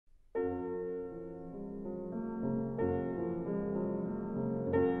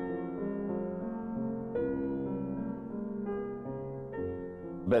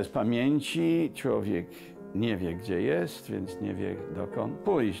Bez pamięci człowiek nie wie, gdzie jest, więc nie wie, dokąd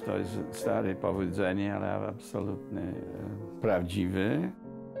pójść. To jest stare powiedzenie, ale absolutnie prawdziwe.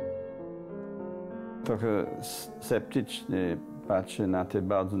 Trochę sceptycznie patrzę na te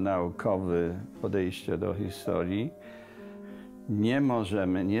bardzo naukowe podejście do historii. Nie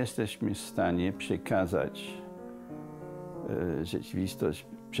jesteśmy w stanie przekazać rzeczywistość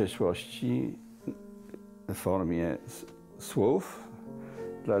przeszłości w formie słów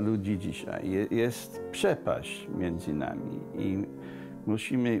dla ludzi dzisiaj. Jest przepaść między nami i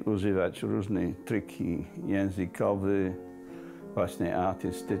musimy używać różnych triki językowe, właśnie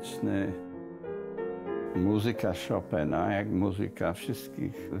artystyczne. Muzyka Chopina, jak muzyka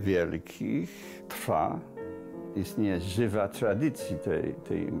wszystkich wielkich, trwa. Istnieje żywa tradycja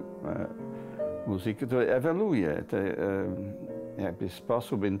tej muzyki, która ewoluuje. Jakby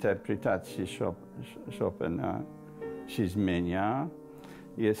sposób interpretacji Chopina się zmienia.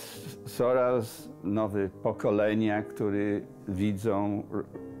 Jest coraz nowe pokolenia, które widzą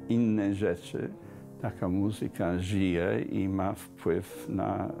inne rzeczy. Taka muzyka żyje i ma wpływ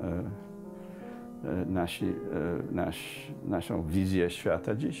na naszą wizję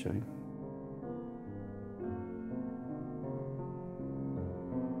świata dzisiaj.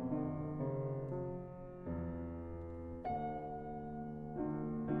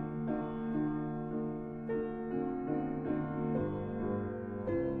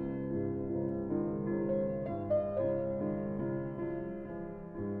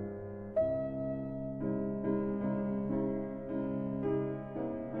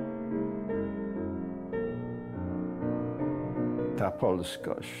 Ta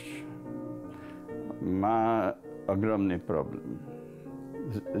polskość ma ogromny problem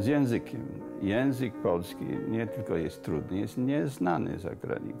z językiem. Język polski nie tylko jest trudny, jest nieznany za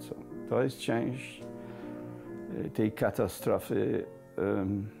granicą. To jest część tej katastrofy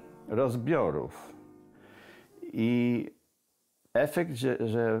rozbiorów. I efekt,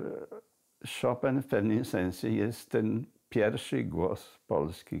 że Chopin w pewnym sensie jest ten pierwszy głos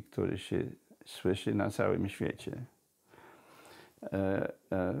polski, który się słyszy na całym świecie.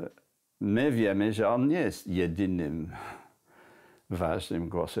 My wiemy, że on nie jest jedynym ważnym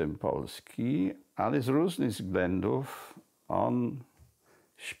głosem Polski, ale z różnych względów on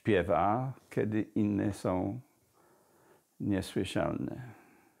śpiewa, kiedy inne są niesłyszalne.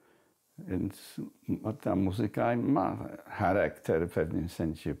 Więc ta muzyka ma charakter w pewnym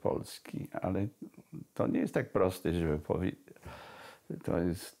sensie polski, ale to nie jest tak proste, żeby powiedzieć, to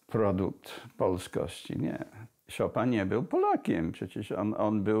jest produkt polskości, nie. Chopin nie był Polakiem, przecież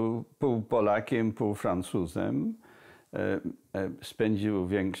on był pół Polakiem, pół Francuzem. Spędził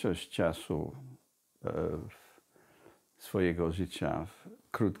większość czasu swojego życia,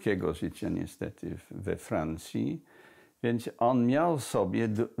 krótkiego życia niestety, we Francji. Więc on miał w sobie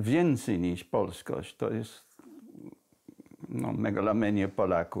więcej niż polskość. To jest megalomania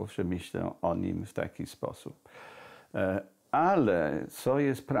Polaków, że myślą o nim w taki sposób. Ale co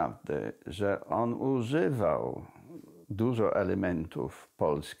jest prawdą, że on używał dużo elementów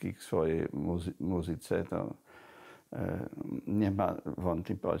polskich w swojej muzyce, to nie ma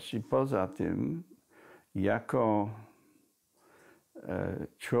wątpliwości. Poza tym, jako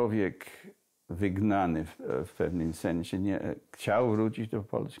człowiek wygnany w pewnym sensie, chciał wrócić do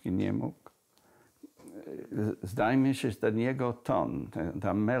Polski, nie mógł. Zdaje mi się, że ten jego ton,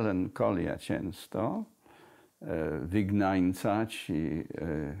 ta melancholia często, wygnańca, czy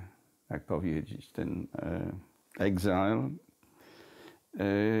jak powiedzieć, ten exile,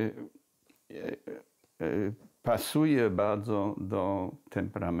 pasuje bardzo do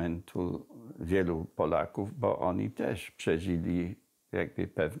temperamentu wielu Polaków, bo oni też przeżyli jakby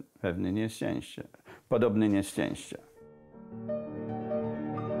pewne nieszczęście, podobne nieszczęścia.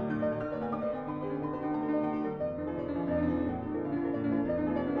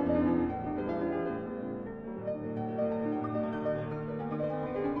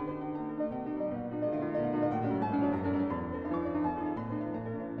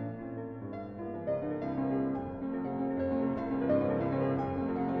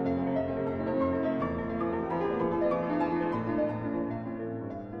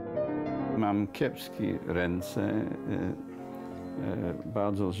 Mam kiepskie ręce,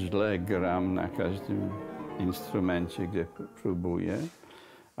 bardzo źle gram na każdym instrumencie, gdzie próbuję,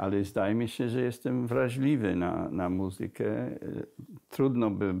 ale zdaje mi się, że jestem wrażliwy na muzykę. Trudno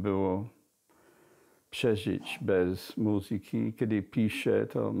by było przeżyć bez muzyki. Kiedy piszę,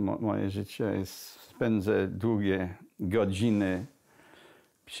 to moje życie spędzę długie godziny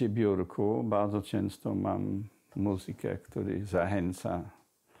przy biurku. Bardzo często mam muzykę, która zachęca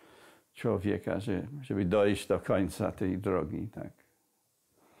człowieka, żeby dojść do końca tej drogi. Tak.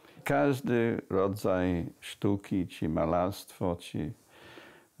 każdy rodzaj sztuki, czy malarstwo, czy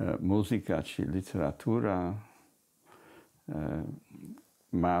muzyka, czy literatura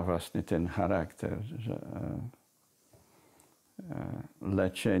ma właśnie ten charakter, że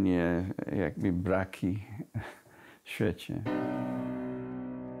leczenie jakby braki w świecie.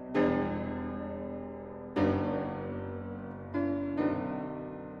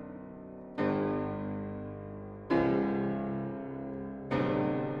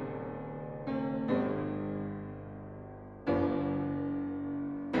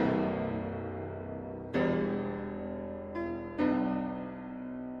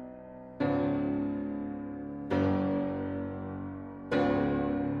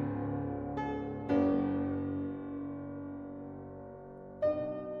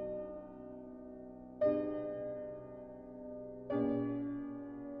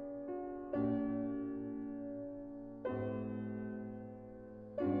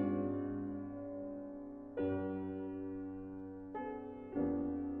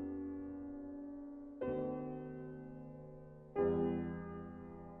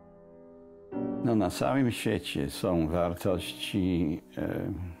 No, na całym świecie są wartości,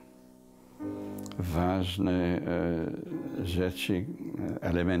 ważne rzeczy,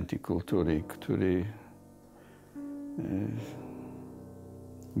 elementy kultury, które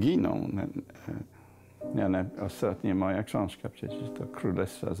giną. Ostatnia moja książka, przecież to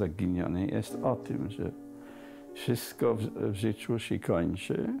Królestwo Zaginione, jest o tym, że wszystko w życiu się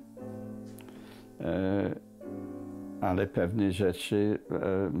kończy, ale pewne rzeczy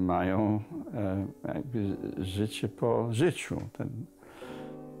mają jakby życie po życiu.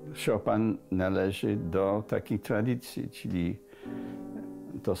 Chopin należy do takiej tradycji, czyli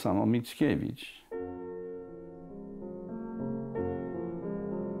to samo Mickiewicz.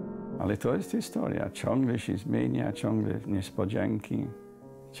 Ale to jest historia. Ciągle się zmienia, ciągle niespodzianki.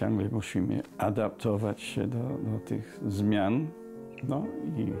 Ciągle musimy adaptować się do tych zmian. No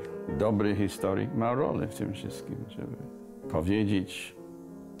i dobry historyk ma rolę w tym wszystkim, żeby powiedzieć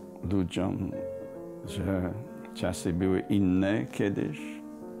ludziom, że czasy były inne kiedyś,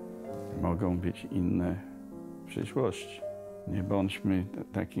 mogą być inne w przyszłości. Nie bądźmy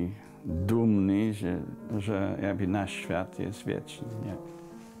taki dumni, że jakby nasz świat jest wieczny. Nie.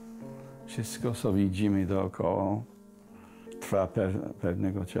 Wszystko, co widzimy dookoła, trwa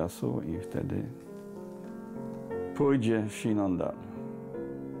pewnego czasu i wtedy pójdzie siną dalej.